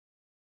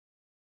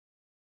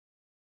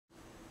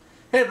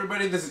Hey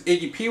everybody, this is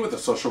Iggy P with the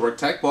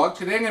SocialWorkTech blog.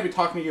 Today I'm going to be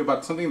talking to you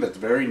about something that's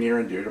very near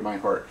and dear to my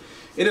heart.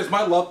 It is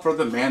my love for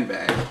the man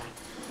bag.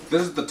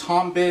 This is the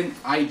Bihn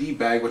ID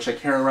bag, which I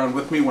carry around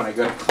with me when I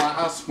go to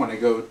class, when I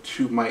go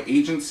to my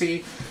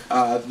agency.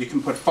 You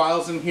can put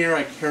files in here.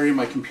 I carry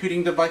my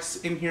computing device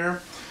in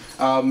here.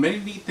 Many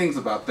neat things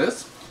about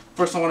this.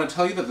 First, I want to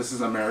tell you that this is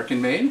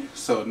American made,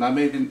 so not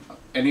made in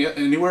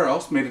anywhere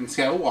else, made in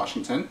Seattle,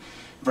 Washington.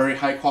 Very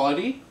high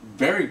quality,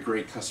 very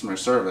great customer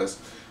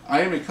service.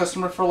 I am a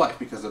customer for life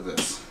because of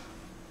this,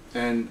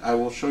 and I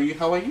will show you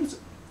how I use it.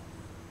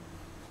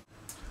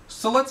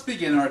 So let's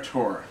begin our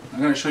tour.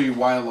 I'm going to show you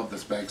why I love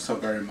this bag so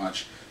very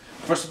much.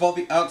 First of all,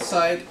 the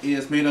outside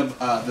is made of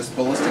this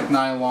ballistic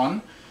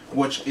nylon,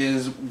 which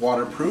is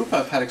waterproof.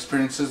 I've had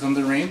experiences in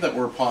the rain that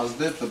were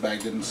positive. The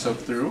bag didn't soak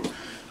through.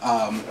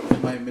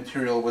 My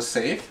material was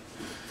safe.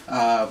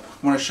 I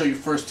want to show you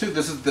first too,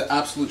 this is the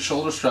absolute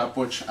shoulder strap,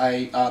 which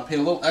I paid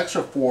a little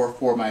extra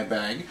for my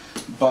bag,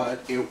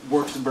 but it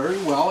works very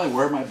well. I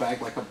wear my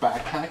bag like a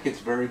backpack. It's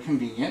very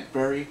convenient,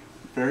 very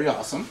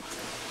awesome.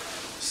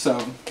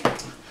 So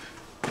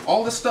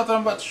all this stuff that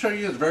I'm about to show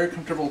you is very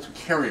comfortable to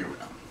carry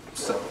around.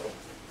 So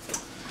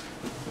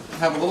I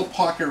have a little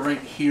pocket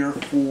right here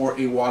for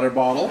a water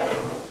bottle.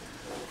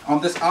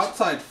 On this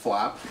outside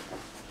flap,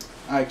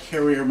 I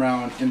carry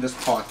around in this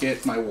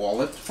pocket my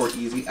wallet for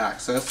easy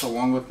access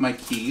along with my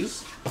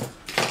keys.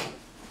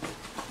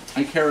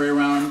 I carry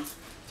around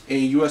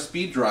a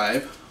USB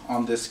drive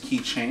on this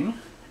keychain,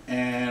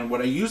 and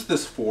what I use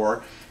this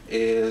for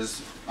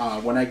is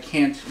when I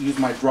can't use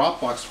my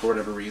Dropbox for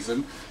whatever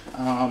reason,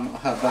 I'll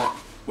have that,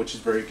 which is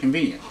very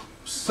convenient.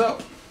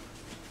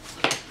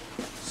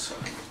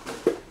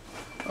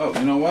 Oh,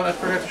 you know what? I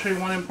forgot to show you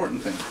one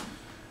important thing.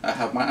 I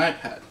have my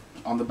iPad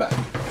on the back.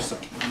 So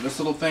this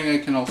little thing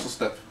I can also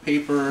stuff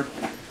paper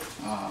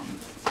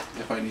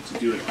if I need to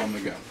do it on the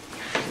go.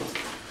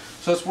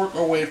 So let's work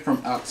our way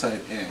from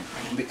outside in.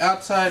 On the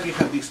outside you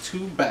have these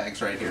two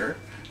bags right here,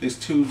 these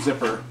two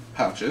zipper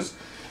pouches.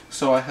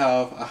 So I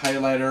have a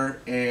highlighter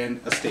and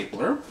a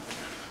stapler.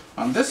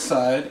 On this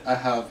side I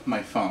have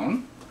my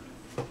phone.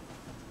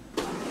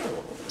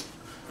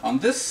 On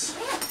this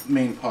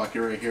main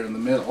pocket right here in the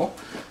middle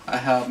I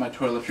have my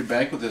toiletry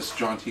bag with this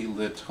jaunty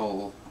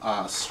little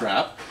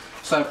strap.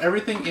 So I have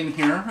everything in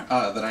here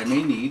that I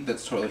may need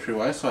that's toiletry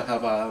wise. So I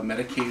have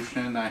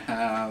medication, I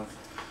have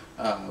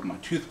my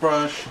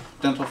toothbrush,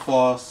 dental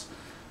floss,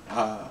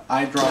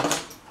 eye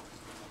drops.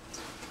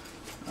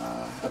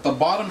 At the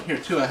bottom here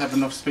too I have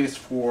enough space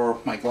for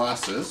my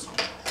glasses,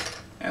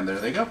 and there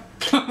they go.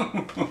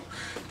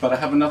 But I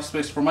have enough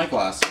space for my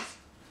glasses,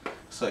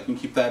 so I can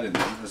keep that in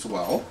there as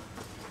well.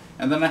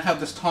 And then I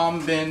have this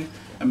Bihn,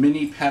 a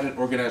mini padded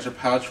organizer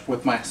pouch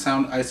with my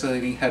sound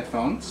isolating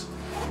headphones.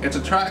 It's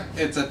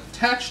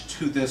attached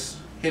to this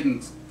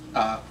hidden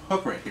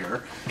hook right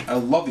here. I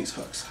love these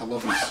hooks. I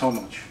love them so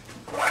much.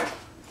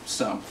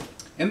 So,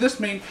 in this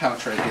main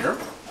pouch right here,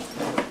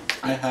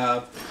 I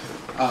have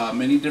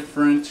many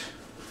different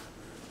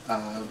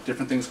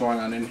things going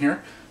on in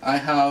here. I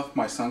have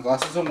my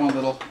sunglasses in one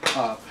little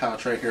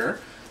pouch right here.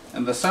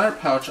 In the center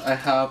pouch, I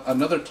have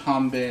another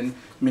Bihn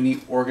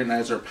mini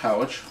organizer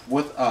pouch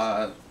with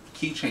a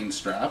keychain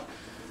strap.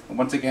 And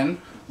once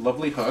again,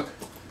 lovely hook.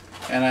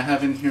 And I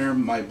have in here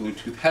my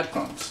Bluetooth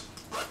headphones.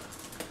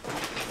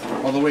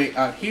 All the way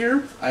out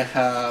here, I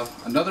have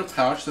another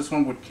pouch. This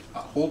one would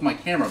hold my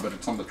camera, but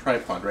it's on the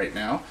tripod right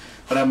now.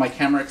 But I have my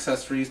camera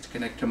accessories to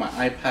connect to my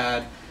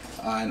iPad,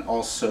 and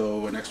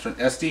also an extra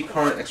SD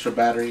card, extra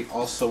battery,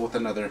 also with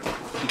another,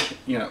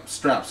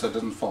 strap so it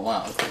doesn't fall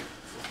out.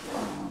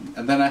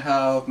 And then I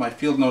have my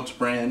Field Notes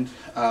brand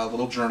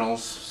little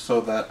journals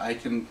so that I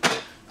can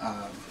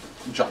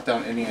jot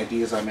down any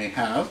ideas I may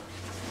have.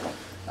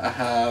 I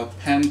have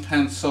pen,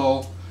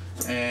 pencil,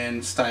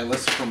 and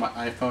stylus for my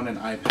iPhone and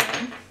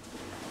iPad.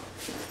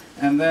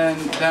 And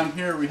then down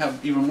here we have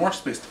even more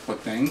space to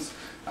put things.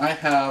 I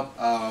have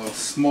a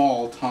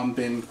small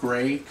Bihn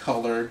gray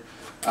colored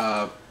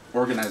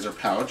organizer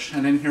pouch,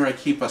 and in here I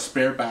keep a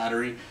spare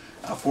battery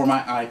for my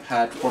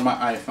iPad, for my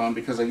iPhone,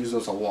 because I use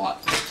those a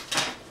lot,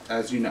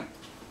 as you know,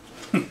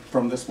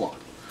 from this blog.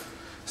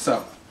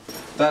 So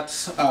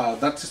that's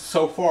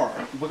so far.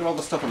 Look at all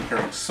the stuff I'm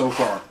carrying so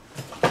far.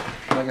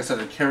 Like I said,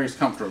 it carries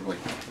comfortably.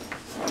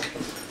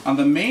 On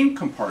the main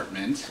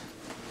compartment,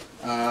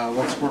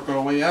 let's work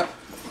our way up.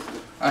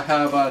 I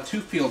have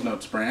two Field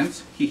Notes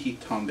brands.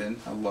 Bihn.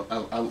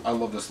 I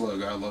love this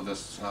logo. I love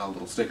this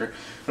little sticker.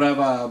 But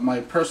I have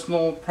my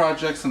personal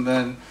projects, and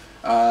then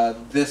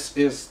this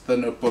is the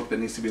notebook that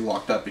needs to be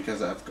locked up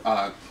because I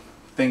have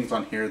things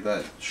on here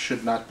that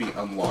should not be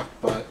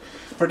unlocked. But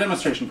for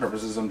demonstration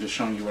purposes, I'm just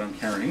showing you what I'm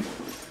carrying.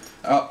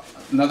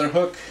 Another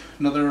hook,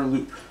 another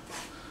loop.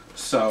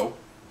 So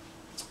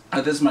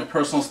this is my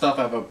personal stuff.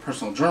 I have a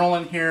personal journal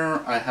in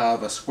here. I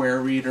have a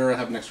square reader. I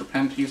have an extra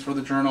pen to use for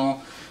the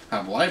journal. I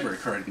have a library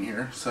card in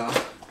here. So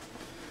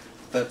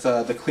that's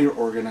the clear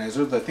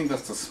organizer. I think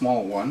that's the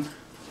small one.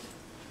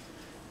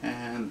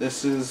 And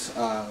this is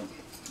I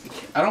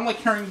don't like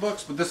carrying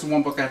books, but this is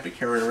one book I have to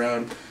carry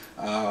around.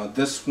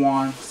 This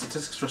one,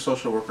 statistics for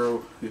social worker.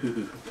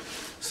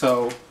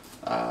 So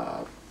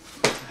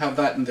have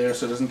that in there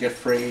so it doesn't get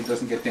frayed,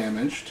 doesn't get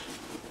damaged.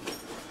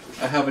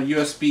 I have a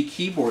USB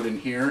keyboard in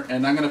here,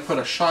 and I'm going to put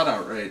a shout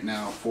out right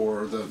now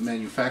for the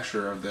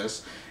manufacturer of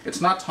this.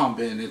 It's not Tom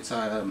Bihn, it's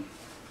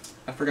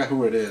I forgot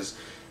who it is,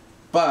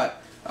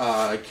 but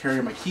I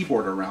carry my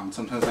keyboard around.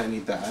 Sometimes I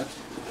need that,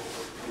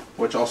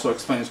 which also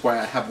explains why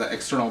I have the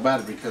external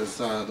battery, because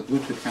the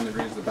Bluetooth kind of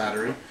drains the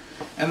battery.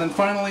 And then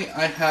finally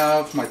I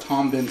have my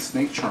Tom Bihn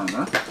snake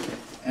charmer.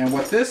 And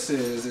what this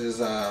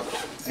is I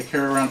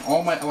carry around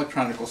all my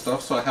electronical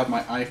stuff. So I have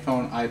my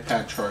iPhone,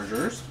 iPad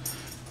chargers.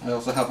 I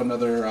also have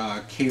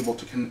another cable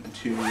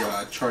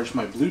to charge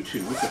my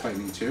Bluetooth if I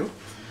need to.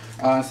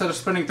 Instead of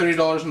spending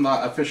 $30 on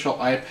the official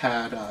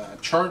iPad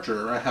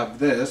charger, I have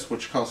this,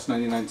 which costs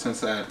 99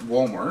 cents at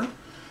Walmart.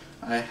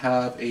 I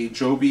have a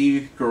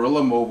Joby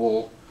Gorilla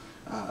Mobile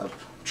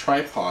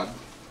tripod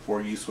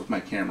for use with my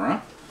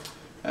camera.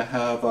 I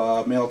have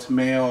a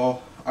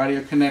male-to-male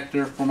audio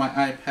connector for my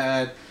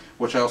iPad,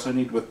 which I also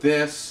need with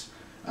this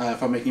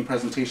if I'm making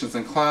presentations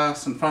in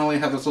class. And finally I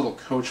have this little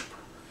Coach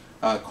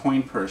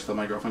coin purse that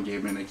my girlfriend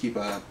gave me, and I keep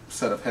a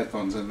set of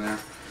headphones in there.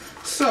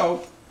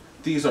 So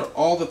these are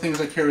all the things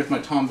I carry with my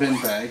Tom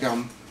Bihn bag.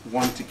 I'm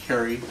one to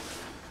carry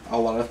a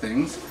lot of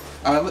things.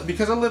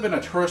 Because I live in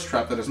a tourist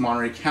trap that is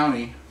Monterey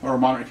County, or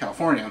Monterey,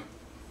 California,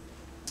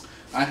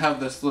 I have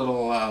this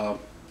little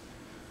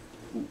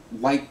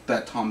light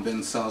that Tom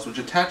Bihn sells, which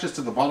attaches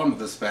to the bottom of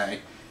this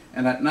bag.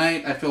 And at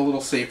night I feel a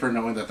little safer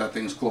knowing that that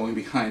thing's glowing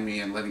behind me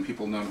and letting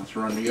people know not to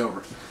run me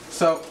over.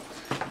 So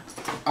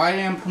I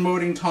am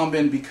promoting Tom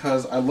Bihn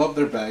because I love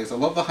their bags. I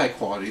love the high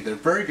quality. They're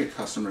very good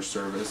customer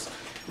service.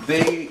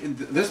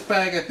 This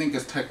bag I think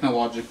is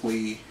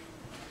technologically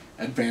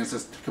advanced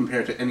as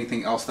compared to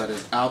anything else that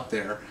is out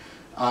there.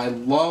 I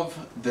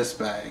love this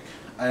bag,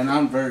 and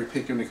I'm very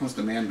picky when it comes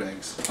to man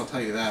bags, I'll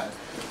tell you that.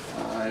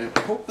 I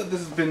hope that this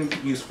has been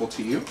useful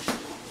to you,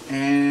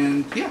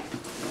 and yeah,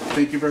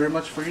 thank you very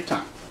much for your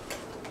time.